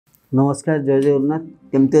नमस्कार जय जगन्नाथ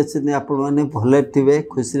केमती अच्छे आपण मैंने भले थे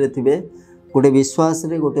खुशी थे गोटे विश्वास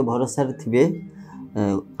रे गोटे भरोसा थे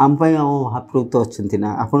आम महाप्रभु तो अच्छा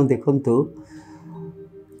ना आपड़ देखु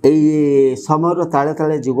यही समय ताले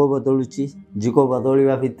ताले जुग बदलुची जुग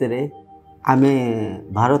बदलवा भितर आम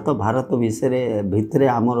भारत भारत विषय भितर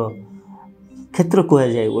आमर क्षेत्र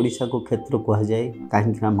कहुए ओडिशा को क्षेत्र कहुए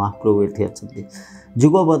कहीं महाप्रभु ये अच्छा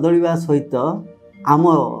जुग बदलवा सहित आम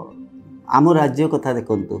आम राज्य कथा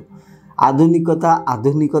देखु आधुनिकता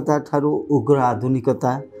आधुनिकता ठारू उग्र आधुनिकता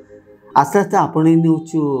आस्ते आस्ते आपणे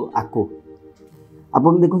नेउछु आको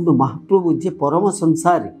आपण देखु महाप्रभु जे परम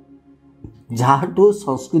संसार जहाँठू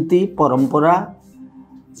संस्कृति परंपरा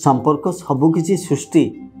संपर्क सबकिछि सृष्टि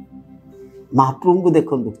महाप्रभु को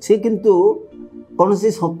देखु से किंतु कौन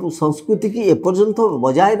सी संस्कृति की एपर्यंत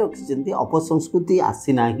बजाय रखिछन्ति अपसंस्कृति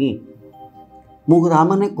आसी नाही मुझे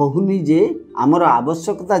मैंने कहूनी जे आमर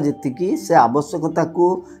आवश्यकता जी से आवश्यकता को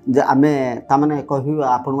आमे ताने कह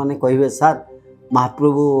आपण मैंने कहे सार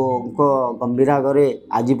महाप्रभु को गंभीरागरे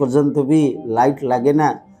आज पर्यंत भी लाइट लगे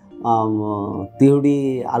ना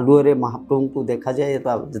तिहुड़ी आलुअरे महाप्रभु को देखा जाए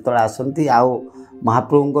जो आसती आओ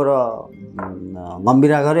महाप्रभुंर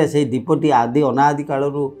गंभीरागरे से दीपटी आदि अनादि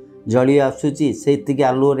कालू जली आसूची से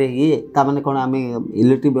आलुअरे ये ताने कौन आम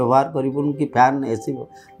इलेक्ट्रिक व्यवहार करूँ कि फैन एसी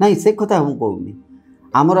नहीं से कथा हम कहूनी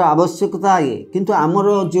आमर आवश्यकता ये किंतु आमर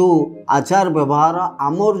जो आचार व्यवहार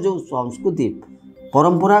आमर जो संस्कृति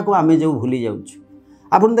परंपरा को आम जो भूली जाऊँ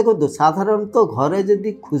आप देखो साधारणतः घरे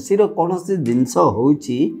जदि खुशीर कौन सी जिनस हो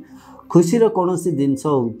खुशीर कौन सी जिनस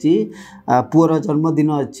हो पुअर जन्मदिन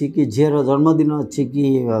अच्छी कि झीर जन्मदिन अच्छी कि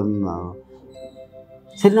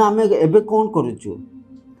से आम एवं कौन करुचु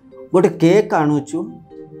गोटे केक आणुचु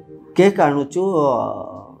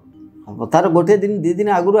तार गोटे दिन दी दिन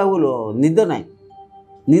आगु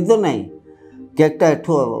निद नाई केकटा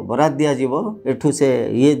एठू बराद दिज्व एठू से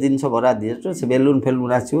ये जिनस बराद दिए से बेलून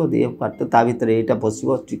फेलून आसो दिए पाट ता भर यहाँ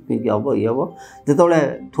पशो चिकमिक हम ये हम जो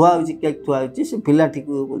ठुआ केक ठुआ से पिलाटी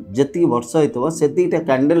जी वर्ष होता से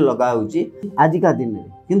कैंडल लगा आजिका दिन में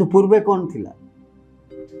किंतु पूर्वे कौन थी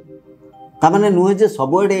ताने नुहे जे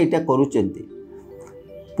सबुआड़े यहाँ करुँच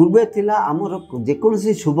पूर्वे थिला आमर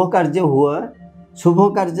जेकोसी शुभ कार्य हुए शुभ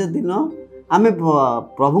कार्य दिन आम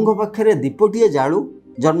प्रभु पाखे दीपटे जालू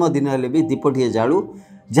जन्मदिन हेले भी दीपटे जालू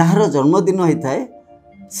जार जन्मदिन होता है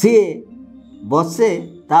सी बसे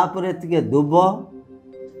तापर टे दुब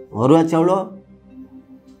अरुआ चाउल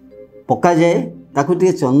पका जाए ताकू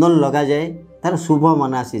टे चंदन लगा जाए तार शुभ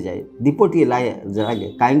मनासी जाए दीपटे जगे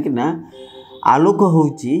कहीं आलोक हूँ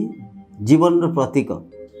जीवन प्रतीक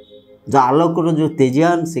जो आलोकर जो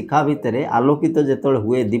तेजियान शिखा भितर आलोकित जो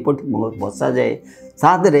हुए दीपटी बसा जाए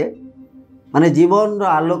सादे माने जीवन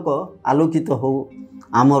आलोक आलोकित हो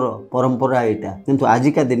आमर परंपरा यहाँ किंतु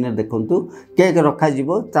आजिका दिन में देखु केक रखा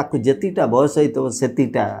जीटा बयस हो से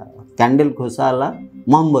कैंडल खोसाला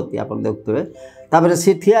मोमबत्ती आप देखुए तापर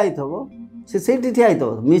सी ठिया से ठिया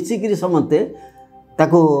मिसिक समस्ते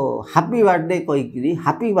ताको हापी बर्थडे कहीकि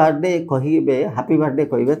हापी बर्थडे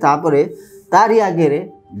कहे तापर तारी आगे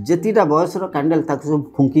जेतीटा बयसर कैंडल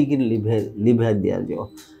सब फुंकिक लिभे दि जाए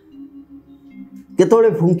केतोले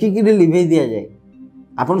फुंकिक लिभे दि जाए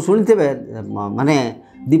आपन शुणिथे माने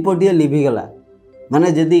दीपटे लिभिगला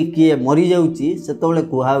माने जदि किए मरी जाऊँगी से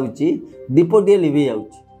कहुच्ची दीपटे लिभि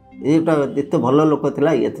जाऊँगा एत भल लोक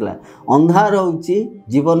था ये अंधार हूँ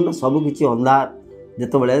जीवन सबकि अंधार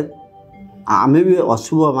जितेबाला आम भी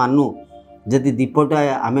अशुभ मानु जदि दीपटा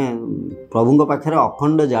आम प्रभु पाखे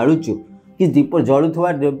अखंड जालुचु कि दीप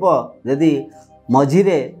जलुवा दीप जदि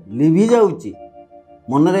मझीरे लिभि जाऊँगी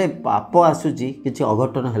मनरे पाप आसूची किसी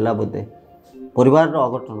अघटन है बोधे परिवार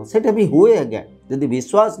अघटन से भी हुए आज्ञा जदि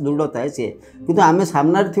विश्वास दृढ़ थाए सी कि आम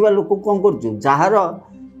सामने थी लोक कौन कर जार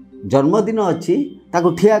जन्मदिन अच्छी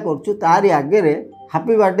ठिया करी आगे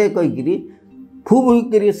हापी बर्थडे कहीकि फू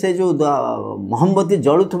बुक से जो मोहम्बती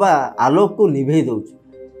जलुवा आलोक को लिभे दौर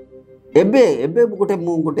एबे एबे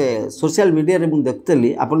गोटे सोशल मीडिया रे मुझे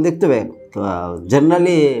देखते आप देखते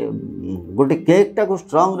जनराली गोटे केकटा को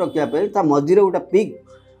स्ट्रंग रखापी ता मझीरे गोटे पिक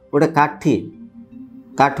गोटे काठी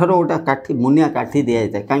काठर गोटे काठी मुनिया काठी दि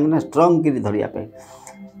जाए कहीं स्ट्रंग कर धरिया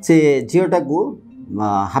से झीटा को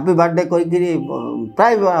हापी बर्थडे कहीकि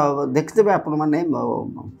प्राय देखते आपण मैंने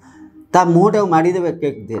मुँहटा माड़ीदे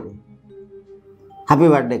केक दे हापी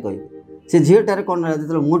बर्थडे कही से झीटार कौन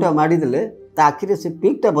जो मुँहटा माड़ीदे ता आखिरे से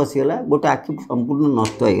पिकटा बसीगला गोटे आखि संपूर्ण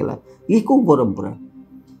नष्ट होगला ये कौ परंपरा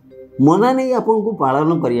मना नहीं आपन को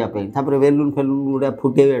पालन करने बेलून फेलून गुड़ा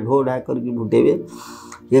फुटेबे ढो ढा करके फुटेबे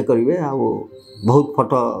ये करेंगे आ बहुत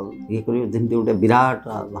फोटो ये करेंगे जमी गोटे विराट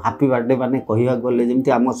हापी बर्थडे माने कहवाक गले जमी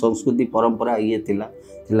आम संस्कृति परंपरा ये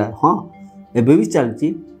थिला हाँ एबे भी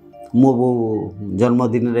चलती मो बो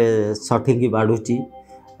जन्मदिन रे सठिंगी बाढ़ुची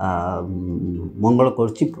मंगल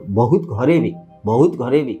करुच्ची बहुत घरे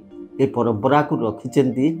भी ये परंपरा को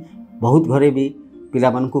रखिंट बहुत घरे भी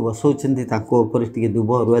पिला मानकु बसौଛନ୍ତି तांको ऊपर टिके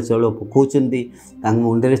दुब अरुआ चाउल पकाउଛନ୍ତି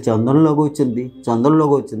मुंडे चंदन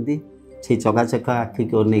लगाउଛନ୍ତି से चकाचका आखि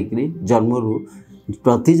को नहीं जन्मरू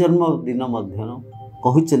प्रति जन्म दिन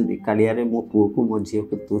कहते कालिया मो पुओ को मो झील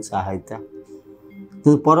को तू सहायता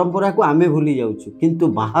तो परंपरा को आमे भूली जाऊँ किंतु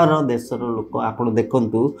बाहर देशर लोक आप देखु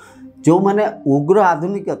जो माने उग्र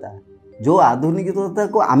आधुनिकता जो आधुनिकता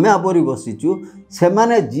को आमे आवरी बसीचु से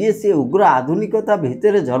माने जी से उग्र आधुनिकता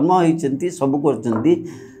भितर जन्म होती सब कर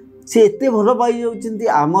सी एत भल पाई जाऊँ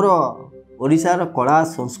आमर ओडिशार कला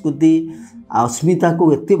संस्कृति अस्मिता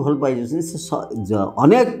को एत भल पाई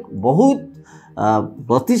अनेक बहुत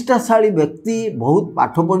प्रतिष्ठाशाली व्यक्ति बहुत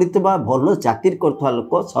पाठ पढ़ी भल चाकरी कर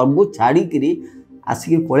लोक सब छाड़ी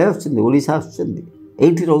आसिक पलि आशा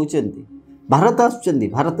आठी रोच भारत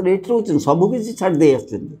भारत में रोच सबकि छाड़ी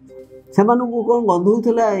से कौन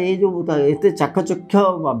बंधुला ये जो एत चाकचक्य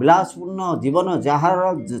विलासपूर्ण जीवन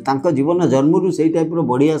जार जीवन जन्म से टाइप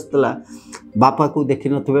बढ़ी आसला बापा को देखी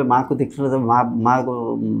थे माँ को देखी न माँ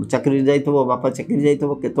चाकरी जाइए बापा चाकरी जाइए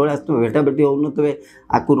केत भेटा भेटी हो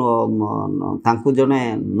आपको जड़े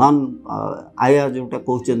नन आया जोटा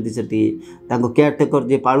कहते केयरटेकर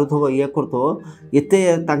जी पालुव ये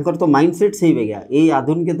कर तो माइंड सेट से गया ये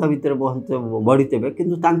आधुनिकता भितर बढ़ीते कि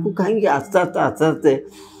कहीं आस्ते आस्ते आस्ते आस्ते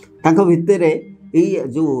भितर ये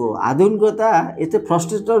जो आधुनिकता एत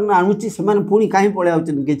फ्रस्ट्रेशन आणुची से पुणी कहीं पलि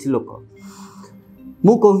आउछन किछि लोक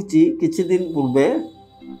मु कहूची किछि दिन पूर्वे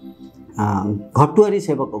घटुआरी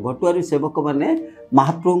सेवक माने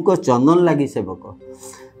महाप्रभु को चंदन लगी सेवक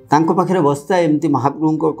तांको पाखरे बसता एमती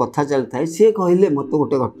महाप्रभु को कथा चलता है सी कहले मत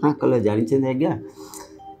गोटे घटना कले जानी आज्ञा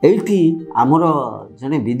एठी आमर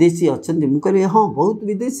जड़े विदेशी अच्छा मुझे हाँ बहुत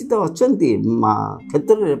विदेशी तो अच्छा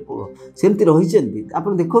क्षेत्र में सेमती रही आप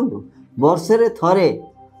देखु वर्षे थरे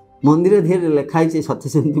मंदिर धीरे लिखाई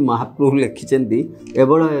सत्यसेमती महाप्रभु लिखिं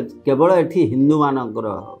केवल एठी हिंदू मानकर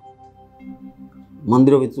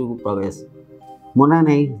मंदिर भितर को प्रवेश मना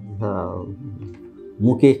नहीं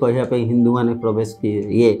मुझे कहवाई हिंदू माने प्रवेश कि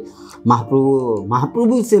ये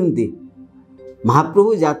महाप्रभु सेमती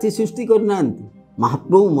महाप्रभु जाति सृष्टि करना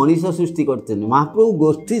महाप्रभु मनीष सृष्टि करते महाप्रभु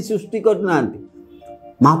गोष्ठी सृष्टि करना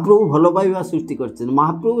महाप्रभु भल पाइबा सृष्टि करते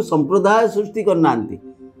महाप्रभु संप्रदाय सृष्टि करना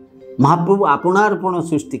महाप्रभु आपणार्पण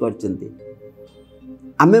सृष्टि करते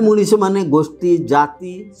आमे मनीष माने गोष्ठी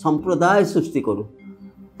जाति संप्रदाय सृष्टि करूँ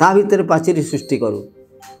ता भीतर पाचेरी सृष्टि करूँ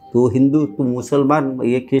तू हिंदू तू मुसलमान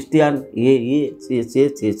ये ख्रिस्टियान ये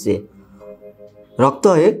से रक्त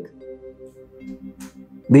एक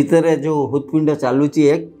भीतर जो हृत्पिंड चलुची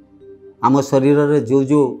एक आम शरीर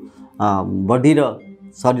जो बॉडीर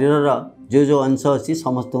शरीर जो अंश अच्छी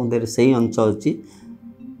समस्त से ही अंश अच्छी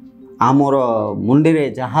आमर मुंडे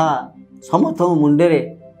जहाँ समस्त मुंडे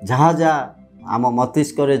जहाँ जहाँ आम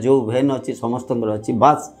मस्तिष्क जो भेन अच्छी समस्त अच्छी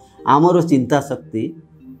बास आमर चिंता शक्ति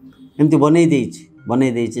एमती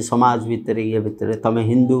बनई समाज भितर ये भितर तमें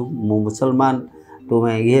हिंदू मुसलमान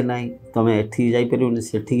तुम्हें ये ना तुम्हें एठी जापर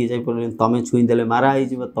सेठी जापर तुम्हें छुईदे मारा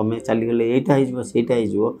हो तुम्हें चलीगले यहाँ होटा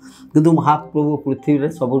किंतु महाप्रभु पृथ्वी रे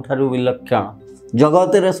सबुठारु विलक्षण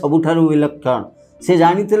जगत रे सबुठारु विलक्षण से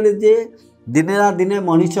जानी जे दिने ना दिने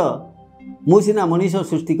मनीष मुसीना मनीष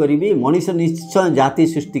सृष्टि करी मनीष निश्चय जाति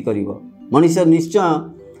सृष्टि कर मनीष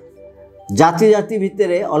निश्चय जाति जाति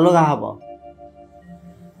भितर अलग हम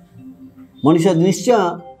मनीष निश्चय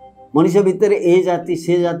मनीष भितर ए जाति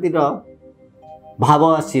से जातिर भाव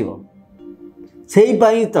आसो से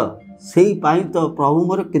तो प्रभु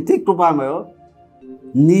मोर केते कृपामय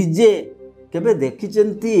निजे केबे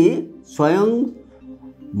देखिचंती स्वयं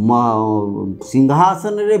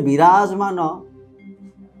सिंहासन रे विराजमान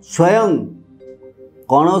स्वयं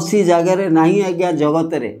कौनसी जगार नहीं आज्ञा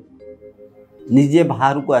जगत रे निजे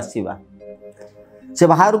बाहर को आसवा से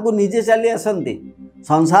बाहर को निजे चली आसती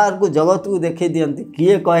संसार को जगत को देखे दियंती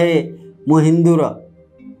किए कहे मु हिंदूर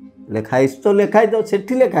लेखाई तो लेखाई तो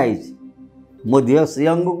सेठी लेखाई मो देह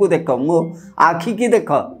श्रीअंग को देख मो आखि की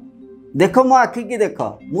देख देख मो आखि की देख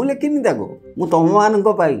मु लेखिनी देखो मु तुम मान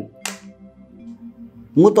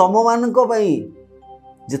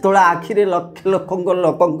जिते आखिरे लक्ष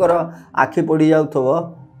लोकंर आखि पड़ जाऊ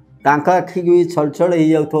आखि भी छलछल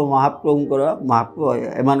हो जाऊ महाप्रभुंर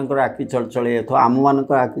एमानकर आखि छलछल हो जाऊ आम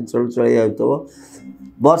मानकर आखि छलछल हो जाऊ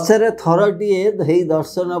वर्षे थरटीए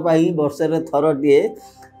दर्शन पाई वर्षे थरटीए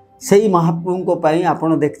से महाप्रभु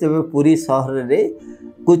आपण देखते पुरी सहर रे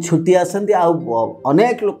को छुट्टी आसती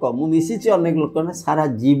अनेक लोक मिसी अनेक लोक सारा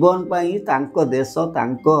जीवन पाई तांको देश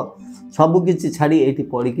तांको सबकि छाड़ी ये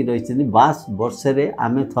पड़ी रही बास वर्ष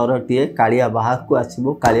आम थरटे कालिया बाहर को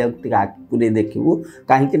आसबू कालिया पूरे देखू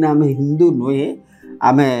कहीं आम हिंदू नुहे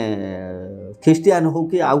आम ख्रीस्टियान हो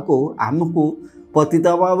कि आउ को आमको पतित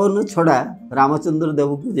पावन छड़ा रामचंद्र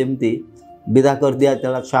देव को जमती विदा कर दिया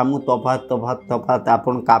चला स्वामु तफात तफात तफात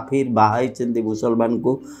आपन काफिर बाहाई मुसलमान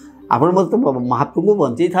को आपण मत महाप्रभु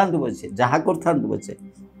बंचे था बचे जहाँ कर बचे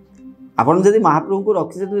आपड़ जब महाप्रभु को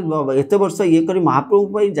रखी एत वर्ष ये कर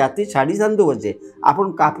महाप्रभु जाति छाड़ी था बचे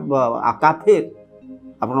आपन काफिर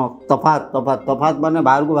आपन तफात तफात तफात माने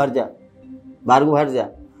बाहर को बाहर जा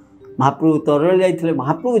महाप्रभु तरल जाते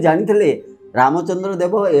महाप्रभु जानी रामचंद्र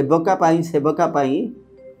देव एवका सेवका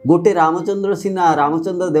गोटे रामचंद्र सिना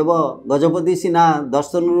रामचंद्र देव गजपति सिना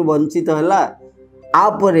दर्शन रु वंचित है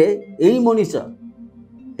आपरे यही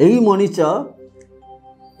मनीष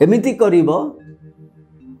एमिति करिबो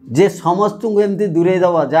जे समस्त को एमती दूरे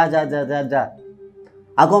दब जा जा जा जा जा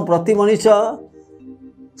आ कौन प्रति मनीष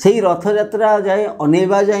से रथ यात्रा जाए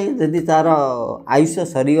अनेवा जाए यदि तार आयुष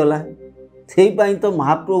सरीगला से तो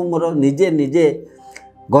महाप्रभु मोर निजे निजे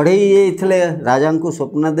गढ़े राजा को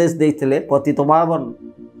स्वप्नादेश देते पतित पावन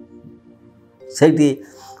से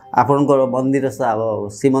आपणकर मंदिर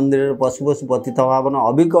श्रीमंदिर पशु पशु पतित पावन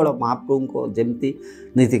अविकल महाप्रभु को जमती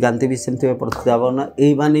नीतिकांति भी सेमती पतित पावन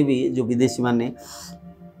यही भी जो विदेशी माने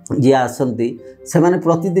जी आसती से मैंने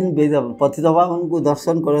प्रतिदिन पतित पावन को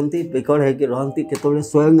दर्शन करती विकल होकर रहती केतबेले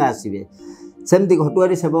स्वयं आसवे सेमती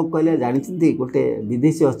घटुआरी सेवक कहले जानी गोटे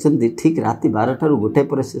विदेशी अच्छा ठीक राति 12 गोटे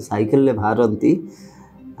पर से साइकेल बाहरती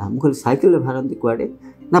मुझे साइकेल बाहरती कुआड़े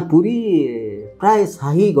ना पूरी प्राय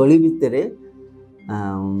साही गली भितर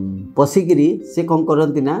पशिकी से कौन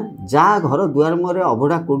करती ना जा घर दुआर मुहर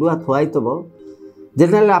अभड़ा कोडुआ थुआई थब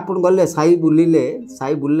जेनराल आप गले साई बुलिले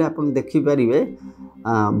आप देखिपारे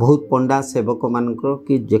बहुत पंडा सेवक मानकर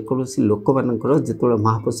कि जेकोसी लोक मानकर जिते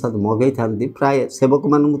महाप्रसाद मगई था प्राय सेवक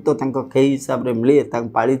मान तो खेई हिसाब से मिले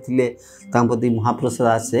पाड़ी थे प्रति महाप्रसाद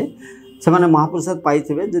आसे से मैंने महाप्रसाद पाई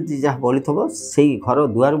जी जहाँ बड़ी थो से घर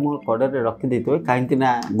दुआर मुहर कड़े रखिदे कहीं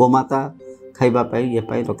गोमाता खावाई ये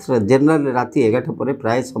रखी जेनराल राति 11टा पर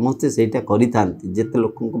प्राय समस्ते सेटा करते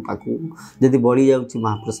लोक पाखक जदि बढ़ी जाऊँगी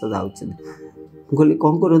महाप्रसाद आउे कहली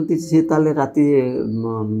कौन करती सी ताले राति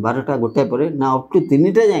 12टा गोटाए पर ना अप टू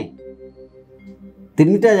 3टा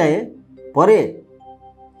जाए परे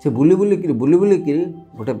से बुली गोटे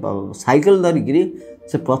साइकेल धरिकी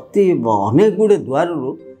से प्रति अनेक गुड़े दुआर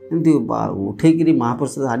एमती उठेक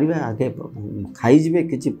महाप्रसाद आने आगे खाईजे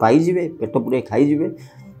कि पाइबे पेट पूरे खाईजे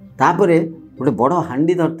तापर गोटे बड़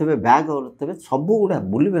हांडी धरते बैग धरते सब गुड़ा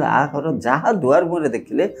बुले आ घर जहाँ दुआर मुहर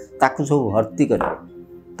देखिले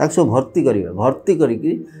सब भर्ती करेंगे भर्ती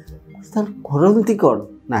करती कौन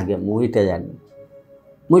ना आज्ञा मुझे जानी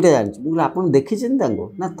मुझे आप देखी ना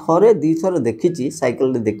थे 2 थर देखी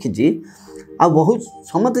साइकेल देखी आ बहुत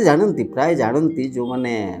समस्ते जानती प्राय जानती जो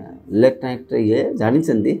मैंने लेट नाइट ये जानी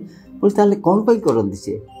बोले कौन पाई करती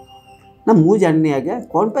सी ना मुझे जानी आज्ञा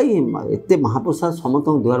कौन पाई एत महाप्रसाद समस्त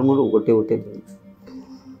दुआर मुहर गोटे गोटे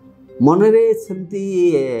मनरे सेमती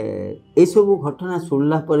ये सब घटना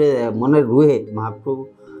शुणला मन रुहे महाप्रभु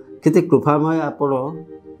केते कृपामय आपण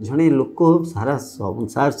जड़े लोक सारा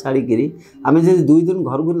संसार छाड़ी आम जब 2 दिन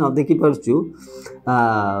घर को न देखी पार्चु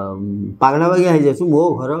पागला बागिया हो जाऊँ मो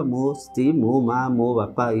घर मो स्त्री मो माँ मो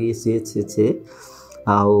बापा ये से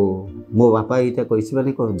आओ मो बापा यहाँ कही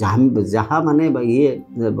माने जहाँ माने ये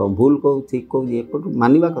भूल कहूँ ठीक कहूँ ये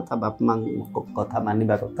मानवा कथा बापा माँ कथा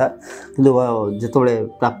मानवा कथा कि जिते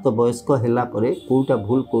प्राप्त वयस्क है कौटा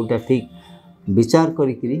भूल कौटा ठीक विचार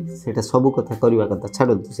करा सब कथा करवा कथा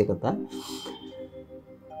छाड़ू से कथा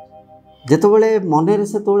जितेबले मनरे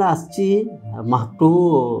से आसी महाप्रभु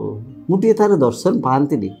मुझे तार दर्शन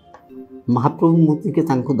पाती महाप्रभु मुझे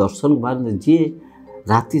दर्शन पाते जी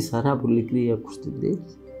राति सारा बुलिक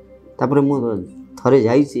मु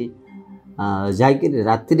थे जाकर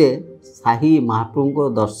राति साही महाप्रभु को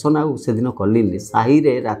दर्शन आउ से दिन कलिनी साही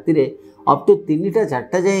रे राति रे अप टू 3टा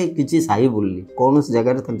 4टा जाए किसी साही बुल्ली कौन से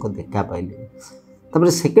जगार देखा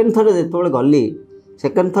पाइली सेकेंड थर जो गली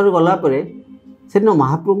सेकेंड थर गलापर से दिन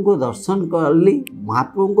महाप्रभु को दर्शन कली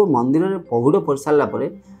महाप्रभु को मंदिर में पहुड़ पड़ सारापर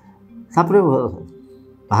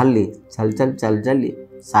बाहरली चल चल चल चली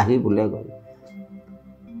साही बुले गली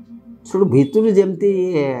शुणु भितर जमती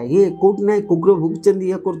ये कौट ना कुकुर भुगुंट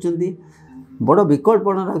ये कर बड़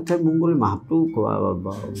विकल्पण रखे मुझे महाप्रभु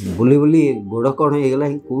बुली बुली गोड़ कण होगला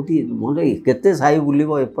कौटी मन केते साई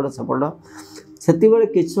बुलब एपट सेपट से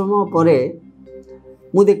किछ समय पर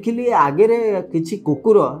मु देखिली आगे किछि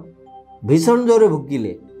कुकुर भीषण जोरे भुकिले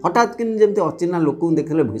हठात कि जमी अचिन्हा लोक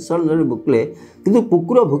देखिले भीषण जोरे भुकिले किंतु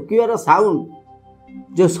कुकुर भुकिबार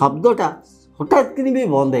साउंड जो शब्दटा हठात कि भी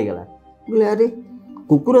बंद हो गला बोले अरे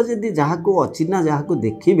कुकुर जदि जहाँ को अचिन्हा जहाँ को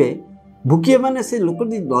देखिए भुकिए माने से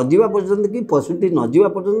लोकटी नजा पर्यंत कि पशुटी नजा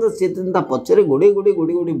पर्यंत सी पचरे गोड़े गोड़े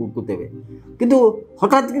गोड़े गोड़े भुकुथे किंतु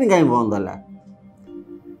हठात कि कहीं बंद है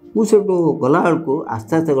मुझे गला बेलू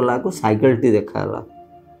आस्ते आस्ते गला साइकेलटी देखाला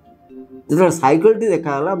जो साइकेलटी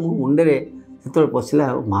देखाला मो मुंडे से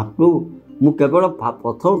पशिला महाप्रभु मु केवल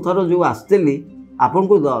प्रथम थर जो आसती आपन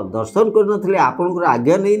को दर्शन कर आपणकर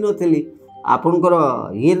आज्ञा नहीं नी आपणकर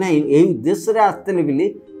ये ना यही उद्देश्य आसते बोली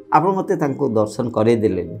आप मत दर्शन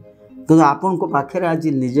करदेले कि आपण पाखे आज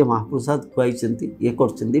निजे महाप्रसाद खुआई ये कर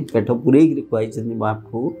पेट पूरे खुआई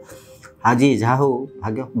महाप्रभु आज जहा हो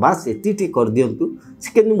भाग्य बास एति कर दिंतु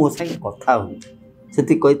से मो सागे कथा हो से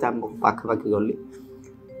पाखापाखि गली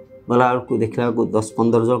गला बेलू देखला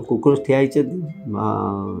 10-15 जन कुकुर ठिया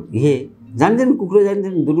ये जान कुकुर जान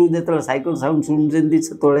दूर जो साइकेल साउंड शुणुंट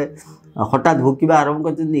से हठात भुकवा आरंभ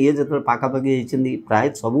कर ये जो पाखापाखि होती प्राय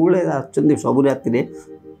सब सब राति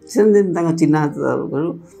से चिन्ह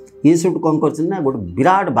ये सब कौन कर गोटे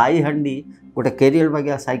विराट बाई हांडी गोटे कैरियर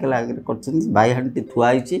बागिया साइकेल आगे कर बाई हांडी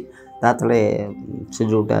थुआई तले से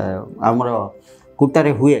जोटा आमर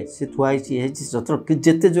कुटारे हुए से थुआई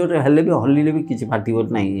जिते जोर हेल्ले भी हल्ले भी किसी फाट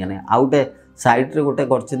ना यानी आउ गोटे सैड्रे गोटे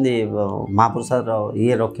कर महाप्रसाद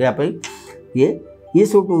ये रखापी ये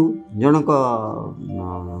सब जनक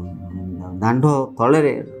दांड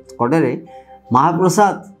तले कड़े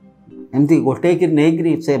महाप्रसाद एमती गोटे कि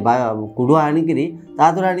नहीं से कुड़ुआ आणिक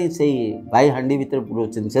ताद्वारा आनी से बाई हांडी भितर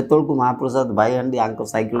पुरोचन से को महाप्रसाद बाई हांडी आंक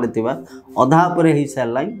साइकेल थिबा अधा पर हो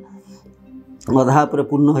सारा अधा पर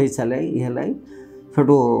पूर्ण हो सारे ये है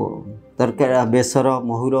सेठू तरकारी बेसर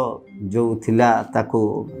महुर जो थिला ताको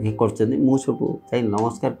ये कर मुझे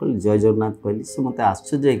नमस्कार कली जय जगन्नाथ कहली से मत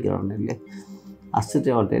आश्चर्य अनेले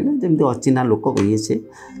आश्चर्य अनेले जमी अचिन्हा लोक ये से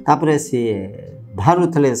तापर सी बाहर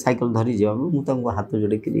थे साइकेल धरी जा मुझे हाथ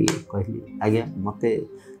जोड़ कहली आज्ञा मत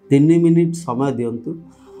 3 मिनिट समय दिंतु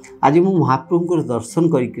आज मु महाप्रभुंर दर्शन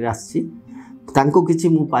कर किसी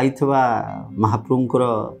मु पाइथवा महाप्रभुंर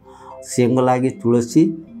सींग लगे तुलसी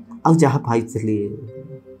आ जहाँ पाई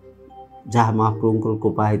जहाँ महाप्रभुंर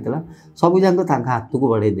कृपा होता सब जाक हाथ को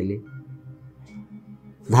बढ़ेदेली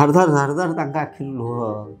धार धार धार धार आखि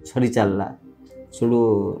लुह छड़ी चलला सेठू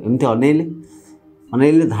एमती अनेले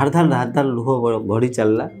अनेले धार धार धार धार लुह गढ़ी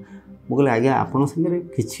चलला मु कहली आज्ञा आपण सागर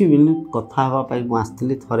किसी मिनिट कथा हाँपाई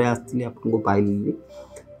मुझे थे आसती आपको पाइली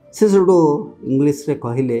से सब इंग्लीश रे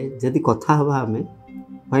कहले जदि कथा हाँ आम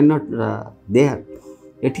व्हाई नॉट देयर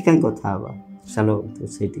एठी कहीं कथा हाँ चलो तो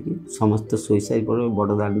से समस्त शोई सारी पड़े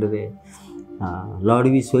बड़ दाण्ड लड़ी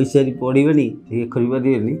भी शोई सारी पड़े ये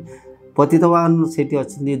करें पतितवान से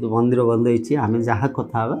अच्छी मंदिर बंद होती आम जहाँ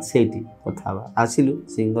कथा हाँ से कथा हाँ आसिलु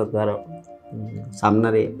सिंह द्वार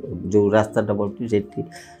सामने जो रास्ताटा पड़ू से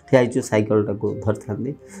ठियाई साइकेलटा को धरी था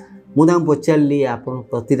मुझे पचारि आप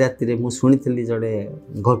प्रति राति मुझी जड़े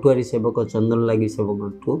घटुआरी सेवक चंदन लगी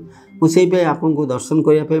सेवक मुझे आपको दर्शन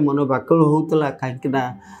करने मन व्याकुल होता कहीं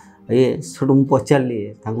ये सब पचारि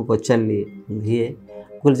ये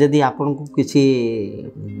जदि आपन को किसी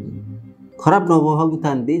खराब न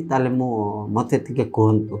भावुता मत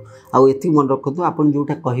कहतु आती मन रखु आप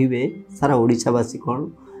जोटा कहे सारा ओडिशावासी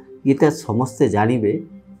कौन ये समस्ते जानवे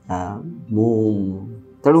मु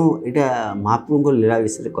तेणु यहाँ महाप्रभु लीला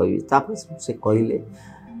विषय कह से कहले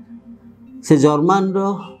से जर्मान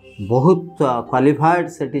बहुत क्वालिफाइड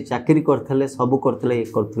से चाकरी करते सब करते ये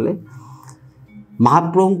करते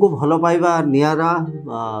महाप्रभु को भल पाइबा नियारा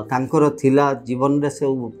तांकर थिला जीवन रे से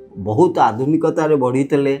बहुत आधुनिकतार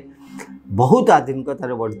बढ़ीते बहुत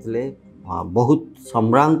आधुनिकतार बढ़ीते बहुत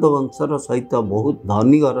सम्भ्रांत वंशर सहित बहुत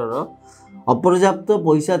धनी घरर अपर्याप्त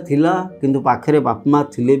पैसा थिला किंतु पाखे बापमा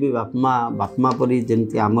थिले भी बापमा परी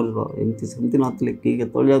जमती आमर एमती सेमती नथिले कि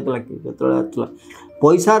केतळे जाउतला कि केतळे आतला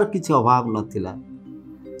पैसार किछि अभाव नथिला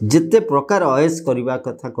जिते प्रकार अयस करबा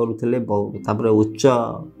कथा करूथिले तापर उच्च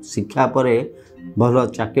शिक्षा परे भल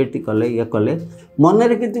चाकरी कले ये कले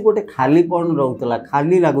मनरे किंतु गोटे खालीपन रहउतला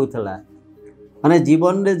खाली लागुतला माने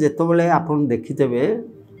जीवन रे जेतबेले आपण देखितेबे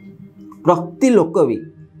प्रति लोक भी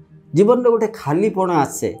जीवन में गोटे खालीपण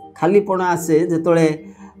आसे जिते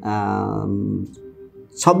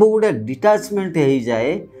सब गोटे डिटाचमेंट हो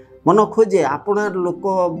जाए मन खोजे आपणार लोक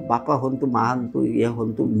बापा हूँ माँ हूँ ये हूँ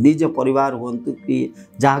निज परिवार हूँ कि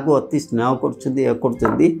जहाँ को अति स्नेह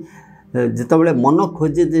करते मन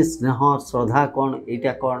खोजे जे स्नेह श्रद्धा कौन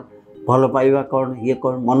यहाँ कौन भल पाइबा कौन ये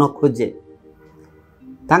कौन मन खोजे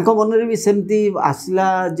तांको मनरे भी सेमती आसला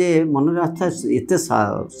जे मन आस्था एत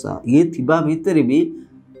ये थिबा भितर भी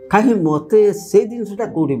कहीं मत से जिनसा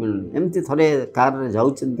कौटी मिलूनी एमती थे कार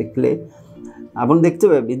जाऊँ देखले आप देखते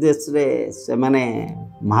विदेश से मैंने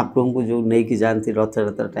महाप्रभु को जो नहीं कि जाती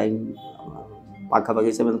रथयात्रा टाइम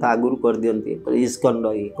पाखापाखि से आगुरी कर दिखती इस्कन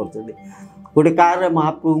ये कर गोटे कार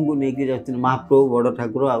महाप्रभु को लेकिन जाऊँ महाप्रभु बड़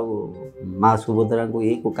ठाकुर आ माँ सुभद्रा को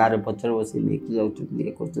ये कार पचर बस नहीं जाऊँ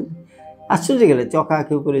आश्चर्य गले चका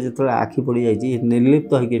आखि जो आखि पड़ जाए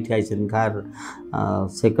निर्लिप्त होकर ठियाई कार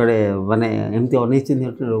से कड़े माने एमती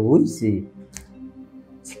अनिश्चित रोसी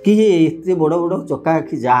किए एत बड़ बड़ चका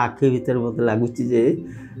आखि जहाँ आखि भितर मत लगुच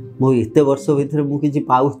मत वर्ष भितर मुझे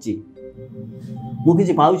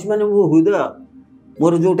पाऊँच माने मो हृदय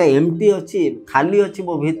मोर जोटा एमटी अच्छी खाली अच्छी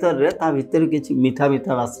मो भितर किसी मीठा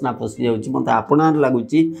मीठा बास्ना पशि जाऊँच मत आपणार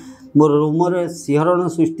लगुच मोर रोमर शिहरण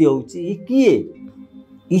सृष्टि होची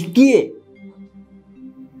किए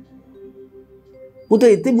मु तो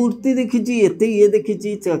एत मूर्ति देखी एत ये देखी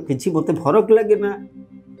कि मत फरक लगे ना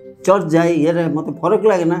चर्च जाए ये मत फरक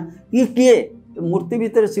लगे ना ये किए मूर्ति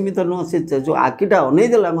भितर सीमित नुह से जो आखिटा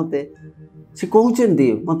अनेदेला मत से कहते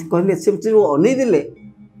मत कहले से जो अनेदेले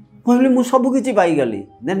कहले मु सबकि पाईगली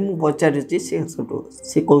देन मु पचार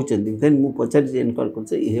से कहते देन मु पचार एनक्वायर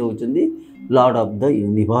कर ये होती लॉर्ड ऑफ द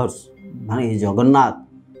यूनिवर्स माने जगन्नाथ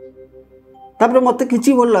तापर मत कि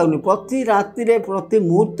भल लगुनि प्रति राति प्रति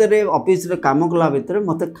मुहूर्त ऑफिस रे काम कला भितर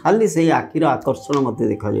मत खाली से आखिर आकर्षण मत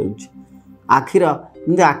देखा जाउछि आखिर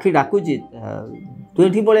आखि डाकुची तू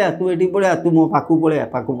ये पलैया तू मो पाखु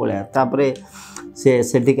पलैया तापर से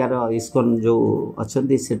सेठिकार इस्कन जो अच्छा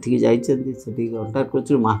सेठी जाइए कंटाक्ट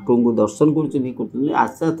कर महाप्रभु को दर्शन कर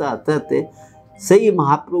आस्ते आस्ते आस्ते आस्ते से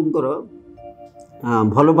महाप्रभुंर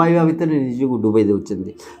भल पाइबा भितर निजको डुबाई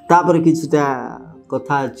देपर किछिटा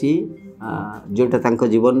कथा अच्छी जोटा तांको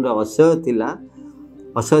जीवन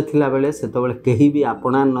असह्य थिला बेले सेतबेले केही भी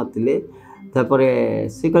आपणा नथिले तापर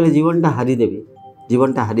से कहले जीवनटा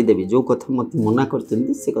हारीदेवी जो कथा मत मना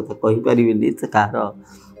करते से कथा कहि परिबिनी से कहार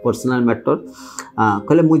पर्सनल मैटर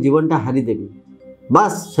कहले मु जीवनटा हारीदेवी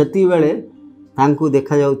बस सेती बेले तांको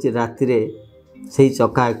देखा जाउछि राति रे सेही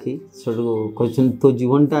चका आखि सेठू कहछन तो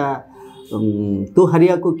जीवनटा तू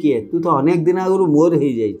हारिया को किए तू तो अनेक दिन आगु मोर हो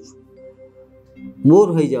जाइछु मोर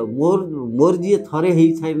हो जाओ मोर जी थरे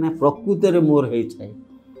होई ना प्रकृत रे मोर होई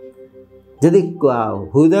जदि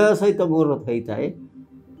हृदय सहित मोर होता है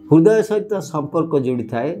हृदय सहित संपर्क जोड़ी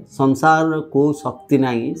थाए संसार को शक्ति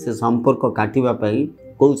नहीं से संपर्क काटिबा पई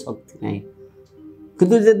को शक्ति नहीं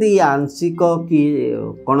किंतु जदि आंशिक कि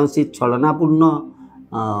कौन सी छलनापूर्ण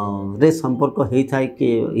रे संपर्क होता है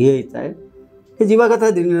कि ये होता है जीवा कथा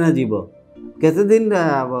दिन ना जीव केते दिन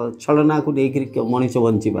छलना को लेकर मनीष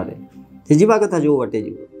बंची पारे से जीवा कथा जो बाटे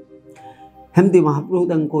जीव हेमती महाप्रभु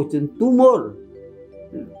तांको कहते तू मोर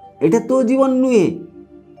एटा तो जीवन नुहे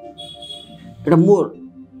एटा मोर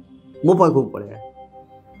मो पाखु पड़े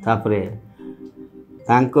तापरे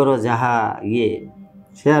तांकर जहा ये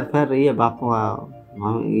शेयर फेयर ये बाप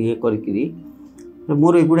ये करी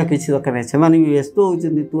मोर एगुड़ा किसी दरकार नहीं से भी व्यस्त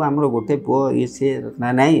होती तू आमर गोटे पुओ ये सी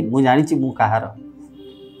ना नहीं मुझे जानी मु कहार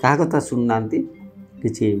क्या कथा शुणुना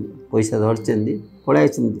कि पैसा धरती पलि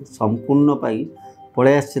संपूर्ण पलि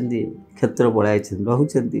क्षेत्र पलि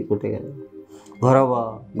रोचे गोटे घर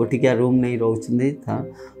गोटिकिया रूम नहीं रोचे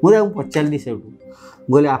मुझे पचारि से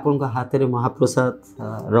बोले आपण हाथ में महाप्रसाद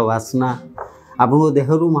वासना आपण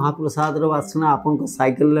देहरु महाप्रसाद वासना आपण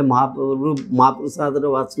साइकिल महाप्रसाद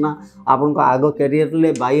वासना आपण आग कैरियर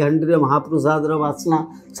ले बाई हांडी महाप्रसाद वासना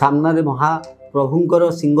सामने महाप्रभुंकर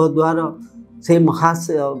सिंहद्वार से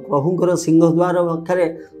महाप्रभुंकर सिंहद्वार पाखे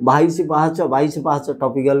 22 पाहाच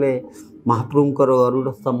टपी गले महाप्रभुंकर गरुड़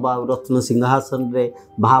स्तंभ रत्न सिंहासन रे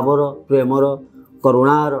भावर प्रेमर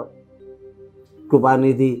करुणार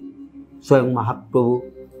कृपानिधि स्वयं महाप्रभु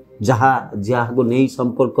जहाँ को नहीं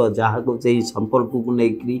संपर्क जहाँ को संपर्क को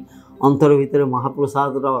लेकर अंतर भितर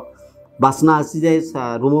महाप्रसाद बासना आसी जाए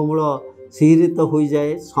रूममूल सिहरित हो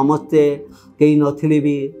जाए समस्ते कई नथिले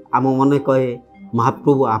भी आम मन कहे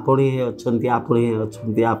महाप्रभु आपण ही अच्छी आपण ही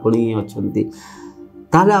अच्छी आपण ही अच्छी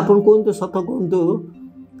ताले आपण कहतु सत कहतु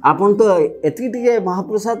आपण तो एति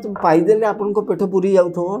महाप्रसाद पाईदेले आपण पेट पूरी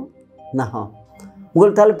जाऊ ना हाँ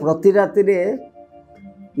मुझे ताले प्रति राति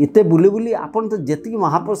इते बुली बुली आपन तो जी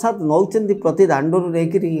महाप्रसाद नौकरी प्रति दांडर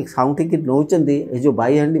रही साउंटिक नौकरी ये जो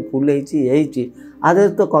बाई हांडी फुल होती आधे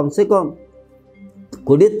तो कम से कम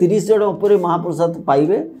 20-30 जन उपर महाप्रसाद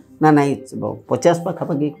पाइबे ना नहीं 50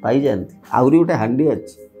 पाखापाखि पाई जाती आहरी गोटे हांडी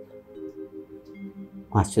अच्छी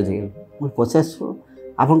आश्चर्य 50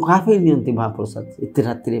 आप क्या नियंती महाप्रसाद इत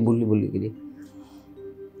राति बुली बुलिक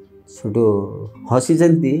छोटू हसी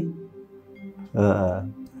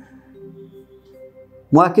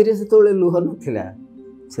मो आखिरे से लुह नाला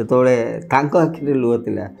ସେତେବେଳେ ତାଙ୍କ ଆଖିରେ ଲୁହ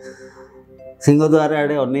ଥିଲା। ସିଂହଦ୍ୱାର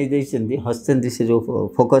ଆଡ଼େ ଅନେଇ ଦେଇଛନ୍ତି, ହସିଛନ୍ତି। ସେ ଯେଉଁ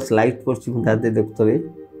ଫୋକସ୍ ଲାଇଟ୍ ପଡ଼ୁଛି ମୁଁ ତା ଦେହରେ ଦେଖୁଥିଲି,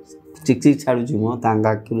 ଚିକ୍ ଚିକ୍ ଛାଡ଼ୁଛି ମୁଁ, ତାଙ୍କ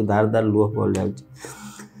ଆଖିରୁ ଧାର ଧାର ଲୁହ ପଡ଼ି ଯାଉଛି।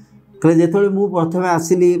 କହିଲେ ଯେତେବେଳେ ମୁଁ ପ୍ରଥମେ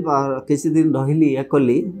ଆସିଲି, କିଛି ଦିନ ରହିଲି, ଇଏ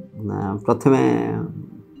କଲି, ପ୍ରଥମେ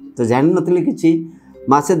ତ ଜାଣିନଥିଲି କିଛି,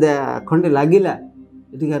 ମାସେ ଖଣ୍ଡେ ଲାଗିଲା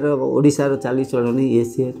ଏଠିକାର ଓଡ଼ିଶାର ଚାଲିଚଳଣି ଇଏ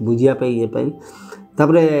ସିଏ ବୁଝିବା ପାଇଁ, ଇଏ ପାଇଁ।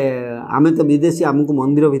 ତାପରେ ଆମେ ତ ବିଦେଶୀ, ଆମକୁ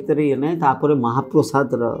ମନ୍ଦିର ଭିତରେ ଇଏ ନାହିଁ। ତାପରେ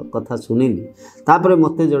ମହାପ୍ରସାଦର କଥା ଶୁଣିଲି। ତାପରେ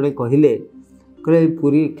ମୋତେ ଜଣେ କହିଲେ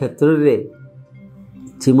ପୁରୀ କ୍ଷେତ୍ରରେ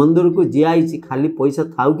ଶ୍ରୀମନ୍ଦିରକୁ ଯିଏ ଆଇଛି ଖାଲି ପଇସା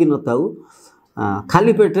ଥାଉ କି ନଥାଉ,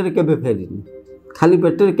 ଖାଲି ପେଟରେ କେବେ ଫେରିନି, ଖାଲି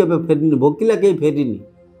ପେଟରେ କେବେ ଫେରିନି, ଭୋକିଲା କେହି ଫେରିନି।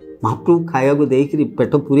 ମହାପ୍ରଭୁ ଖାଇବାକୁ ଦେଇକିରି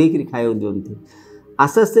ପେଟ ପୂରେଇକିରି ଖାଇବାକୁ ଦିଅନ୍ତି।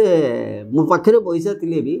 ଆସ୍ତେ ଆସ୍ତେ ମୋ ପାଖରେ ପଇସା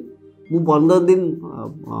ଥିଲେ ବି ମୁଁ 15 ଦିନ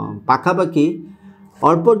ପାଖାପାଖି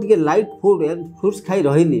ଅଳ୍ପ ଟିକେ ଲାଇଟ୍ ଫ୍ରୁଟ୍ସ ଖାଇ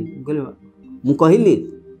ରହିଲି। ମୁଁ କହିଲି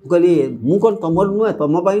ମୁଁ କ'ଣ ତୁମର ନୁହେଁ,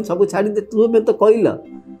 ତୁମ ପାଇଁ ସବୁ ଛାଡ଼ିଦେ, ତୁମେ ତ କହିଲ,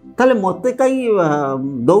 ତାହେଲେ ମୋତେ କାହିଁ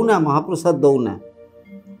ଦଉନା ମହାପ୍ରସାଦ ଦଉନା,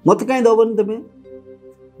 ମୋତେ କାହିଁ ଦେବନି ତୁମେ?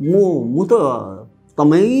 ମୁଁ ତ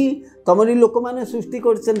ତମରି ଲୋକମାନେ ସୃଷ୍ଟି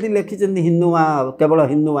କରିଛନ୍ତି, ଲେଖିଛନ୍ତି ହିନ୍ଦୁ, କେବଳ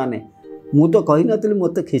ହିନ୍ଦୁମାନେ। ମୁଁ ତ କହିନଥିଲି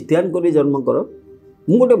ମୋତେ ଖ୍ରୀଷ୍ଟିଆନ କରି ଜନ୍ମ କର।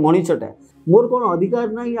 ମୁଁ ଗୋଟେ ମଣିଷଟା, ମୋର କ'ଣ ଅଧିକାର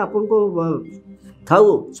ନାହିଁ? ଆପଣଙ୍କ ଥାଉ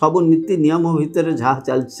ସବୁ ନୀତି ନିୟମ ଭିତରେ ଯାହା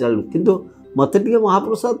ଚାଲିଛି ଚାଲୁ, କିନ୍ତୁ ମୋତେ ଟିକେ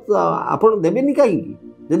ମହାପ୍ରସାଦ ଆପଣ ଦେବେନି କାହିଁକି?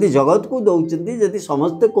 ଯଦି ଜଗତକୁ ଦେଉଛନ୍ତି, ଯଦି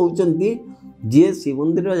ସମସ୍ତେ କହୁଛନ୍ତି ଯିଏ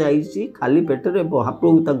ଶ୍ରୀମନ୍ଦିର ଯାଇଛି ଖାଲି ପେଟରେ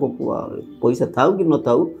ମହାପ୍ରଭୁ ତାଙ୍କୁ ପଇସା ଥାଉ କି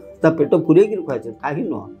ନଥାଉ ତା ପେଟ ପୂରେଇକିରି ଖାଇଛନ୍ତି, କାହିଁ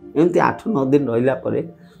ନୁହଁ? ଏମିତି 8-9 ଦିନ ରହିଲା ପରେ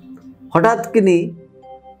ହଠାତ୍ କିନି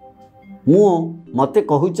ମୋତେ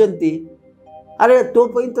କହୁଛନ୍ତି, ଆରେ ତୋ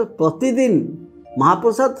ପାଇଁ ତ ପ୍ରତିଦିନ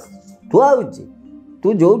ମହାପ୍ରସାଦ ଥୁଆ ହେଉଛି, ତୁ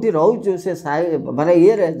ଯେଉଁଠି ରହୁଛୁ ସେ ମାନେ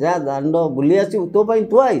ଇଏରେ ଯାହା ଦାଣ୍ଡ ବୁଲି ଆସିବୁ, ତୋ ପାଇଁ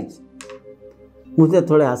ଥୁଆ ହେଇଛି। ମୁଁ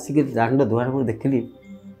ଯେତେବେଳେ ଆସିକି ଦାଣ୍ଡ ଦୁଆର ମୁହଁରେ ଦେଖିଲି,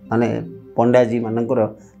 ମାନେ ପଣ୍ଡାଜୀ ମାନଙ୍କର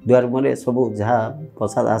ଦୁଆର ମୁହଁରେ ସବୁ ଯାହା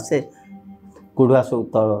ପ୍ରସାଦ ଆସେ, କୁଡ଼ୁଆ ସବୁ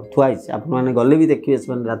ଥୁଆ ହେଇଛି। ଆପଣମାନେ ଗଲେ ବି ଦେଖିବେ,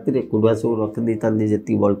 ସେମାନେ ରାତିରେ କୁଡ଼ୁଆ ସବୁ ରଖିଦେଇଥାନ୍ତି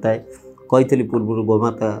ଯେତିକି ବଳିଥାଏ। କହିଥିଲି ପୂର୍ବରୁ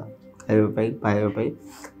ଗୋମାତା ଖାଇବା ପାଇଁ, ପାଇବା ପାଇଁ।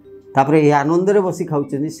 ତାପରେ ଏ ଆନନ୍ଦରେ ବସି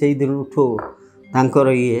ଖାଉଛନ୍ତି। ସେଇ ଦିନଠୁ ତାଙ୍କର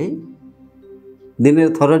ଦିନରେ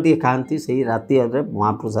ଥରଟିଏ ଖାଆନ୍ତି, ସେଇ ରାତି ଅଧରେ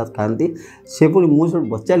ମହାପ୍ରସାଦ ଖାଆନ୍ତି। ସେ ପୁଣି ମୁଁ ସବୁ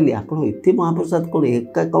ପଚାରିଲି, ଆପଣ ଏତେ ମହାପ୍ରସାଦ କ'ଣ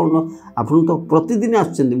ଏକା କ'ଣ? ଆପଣ ତ ପ୍ରତିଦିନ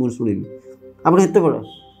ଆସୁଛନ୍ତି, ମୁଁ ଶୁଣିଲି ଆପଣ ଏତେ ବଡ଼।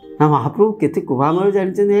 ନା ମହାପ୍ରଭୁ କେତେ କୃପାମୟ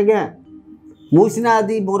ଜାଣିଛନ୍ତି ଆଜ୍ଞା। ମୁଁ ସିନା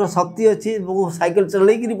ଆଦି ମୋର ଶକ୍ତି ଅଛି, ମୁଁ ସାଇକେଲ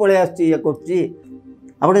ଚଲେଇକିରି ପଳେଇ ଆସୁଛି, ଇଏ କରୁଛି,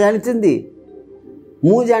 ଆପଣ ଜାଣିଛନ୍ତି?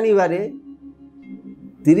 ମୁଁ ଜାଣିବାରେ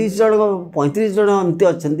 30 ଜଣ 35 ଜଣ ଏମିତି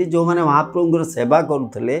ଅଛନ୍ତି ଯେଉଁମାନେ ମହାପ୍ରଭୁଙ୍କର ସେବା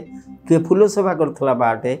କରୁଥିଲେ। କିଏ ଫୁଲ ସେବା କରୁଥିଲା,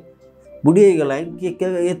 ବାଟେ ବୁଢ଼ୀ ହେଇଗଲାଣି, କିଏ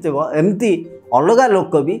ଏମିତି ଅଲଗା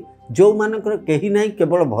ଲୋକ ବି ଯେଉଁମାନଙ୍କର କେହି ନାହିଁ,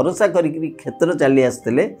 କେବଳ ଭରସା କରିକିରି କ୍ଷେତ୍ର ଚାଲି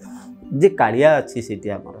ଆସିଥିଲେ ଯେ କାଳିଆ ଅଛି ସେଠି,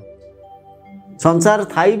 ଆମର ସଂସାର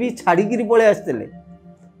ଥାଇ ବି ଛାଡ଼ିକିରି ପଳେଇ ଆସିଥିଲେ।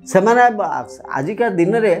 ସେମାନେ ଆଜିକା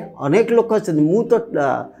ଦିନରେ ଅନେକ ଲୋକ ଅଛନ୍ତି। ମୁଁ ତ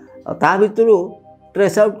ତା ଭିତରୁ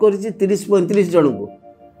ଟ୍ରେସ୍ ଆଉଟ୍ କରିଛି 30-35 ଜଣଙ୍କୁ।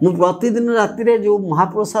 ମୁଁ ପ୍ରତିଦିନ ରାତିରେ ଯେଉଁ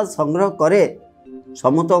ମହାପ୍ରସାଦ ସଂଗ୍ରହ କରେ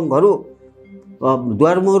ସମସ୍ତଙ୍କ ଘରୁ,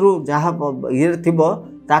 ଦୁଆର ମୁହଁରୁ ଯାହା ଇଏରେ ଥିବ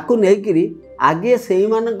ତାକୁ ନେଇକିରି ଆଗେ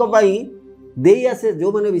ସେଇମାନଙ୍କ ପାଇଁ ଦେଇ ଆସେ।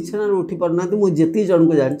 ଯେଉଁମାନେ ବିଛଣାରୁ ଉଠି ପାରୁନାହାନ୍ତି, ମୁଁ ଯେତିକି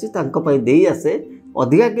ଜଣଙ୍କୁ ଜାଣିଛି ତାଙ୍କ ପାଇଁ ଦେଇ ଆସେ,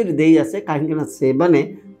 ଅଧିକା କରି ଦେଇ ଆସେ। କାହିଁକିନା ସେମାନେ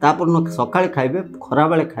ତାପରଦିନ ସକାଳେ ଖାଇବେ,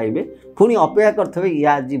 ଖରାବେଳେ ଖାଇବେ, ପୁଣି ଅପେକ୍ଷା କରିଥିବେ ଇଏ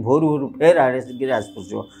ଆଜି ଭୋରୁ ଫେର ଆସିକିରି ଆସି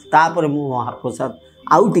ପଶିବ। ତାପରେ ମୁଁ ମହାପ୍ରସାଦ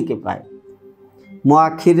ଆଉ ଟିକେ ପାଏ। ମୋ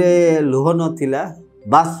ଆଖିରେ ଲୁହ ନଥିଲା,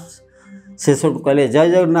 ବାସ୍ ଶେଷକୁ କହିଲେ ଜୟ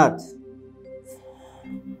ଜଗନ୍ନାଥ।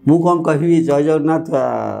 ମୁଁ କ'ଣ କହିବି, ଜୟ ଜଗନ୍ନାଥ,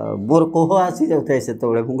 ମୋର କୋହ ଆସିଯାଉଥାଏ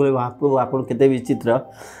ସେତେବେଳେ। ମୁଁ କହିଲି ମହାପ୍ରଭୁ ଆପଣ କେତେ ବିଚିତ୍ର।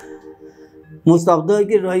 ମୁଁ ସ୍ତବ୍ଧ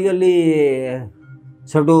ହୋଇକି ରହିଗଲି।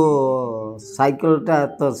 ସେଠୁ ସାଇକେଲଟା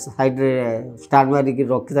ତ ସାଇଡ଼୍ରେ ଷ୍ଟାଣ୍ଡ ମାରିକି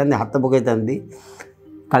ରଖିଥାନ୍ତି, ହାତ ପକାଇଥାନ୍ତି,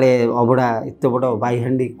 କାଳେ ଅବଢ଼ା ଏତେ ବଡ଼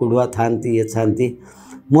ବାଇହାଣ୍ଡି କୁଡ଼ୁଆ ଥାଆନ୍ତି, ଇଏ ଥାଆନ୍ତି।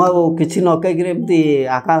 ମୁଁ ଆଉ କିଛି ନ କହିକିରି ଏମିତି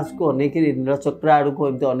ଆକାଶକୁ ଅନେଇକିରି, ନୀଳଚକ୍ର ଆଡ଼କୁ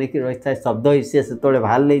ଏମିତି ଅନେଇକି ରହିଥାଏ, ଶବ୍ଦ ହୋଇ ସିଏ ସେତେବେଳେ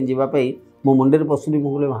ବାହାରିଲେଣି ଯିବା ପାଇଁ। ମୋ ମୁଣ୍ଡରେ ପଶୁନି। ମୁଁ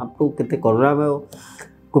କହିଲି ମହାପ୍ରଭୁ କେତେ କରୁଣାମୟ,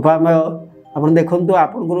 କୃପାମୟ। ଆପଣ ଦେଖନ୍ତୁ,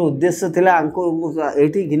 ଆପଣଙ୍କର ଉଦ୍ଦେଶ୍ୟ ଥିଲା ଆଙ୍କୁ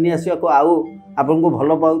ଏଇଠି ଘିନି ଆସିବାକୁ, ଆଉ ଆପଣଙ୍କୁ ଭଲ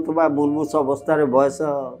ପାଉଥିବା, ମୁମୂର୍ଷ ଅବସ୍ଥାରେ ବୟସ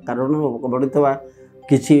କାରଣରୁ ବଢ଼ୁଥିବା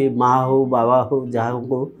କିଛି ମା' ହଉ ବାବା ହଉ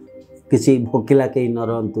ଯାହାଙ୍କୁ କିଛି ଭୋକିଲା କେହି ନ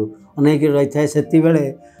ରହନ୍ତୁ, ଅନେକ ରହିଥାଏ। ସେତିକିବେଳେ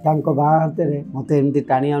ତାଙ୍କ ବାଁ ହାତରେ ମୋତେ ଏମିତି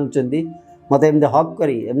ଟାଣି ଆଣୁଛନ୍ତି, ମୋତେ ଏମିତି ହକ୍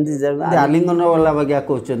କରି ଏମିତି ଆଲିଙ୍ଗନ ବାଲା ବାଗିଆ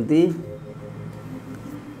କହୁଛନ୍ତି,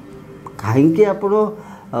 କାହିଁକି ଆପଣ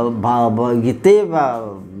ଏତେ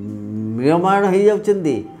ମ୍ରିୟମାଣ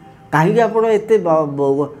ହେଇଯାଉଛନ୍ତି? କାହିଁକି ଆପଣ ଏତେ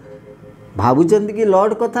ଭାବୁଛନ୍ତି କି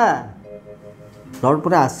ଲର୍ଡ଼ କଥା? ଲର୍ଡ଼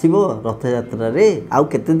ପରେ ଆସିବ ରଥଯାତ୍ରାରେ, ଆଉ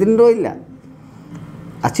କେତେ ଦିନ ରହିଲା,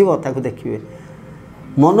 ଆସିବ, ତାକୁ ଦେଖିବେ।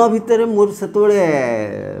 ମନ ଭିତରେ ମୋର ସେତେବେଳେ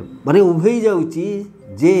ମାନେ ଉଭେଇ ଯାଉଛି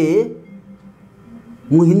ଯେ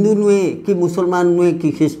मु हिंदू नुहे कि मुसलमान नुहे कि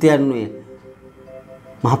ख्रीस्टियान नुहे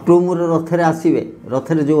महाप्रभु मोर रथरे आसवे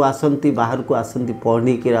रथरे जो आसती बाहर को आसती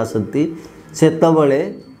पहनी के आसती सेतबले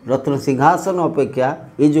रत्न सिंहासन अपेक्षा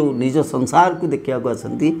ये जो निज संसार को देखा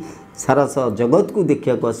आसती सारा जगत को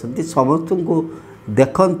देखा आसती समस्त को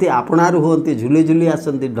देखती आपणार हुंती झुली झुली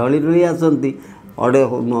आसती ढली ढली आसती अड़े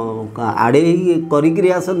आड़े करी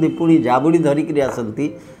आसती पुणी जाबुड़ी धरिक आसती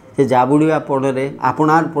से जाबुड़ा पणरे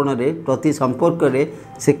आपणारपणे प्रति संपर्क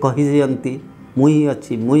से कही मुई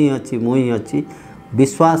अच्छी मुई अच्छी मुई अच्छी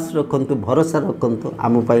विश्वास रखु भरोसा रखु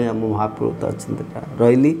आम आम महाप्रभु तो अच्छा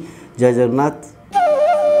रही। जय जगन्नाथ।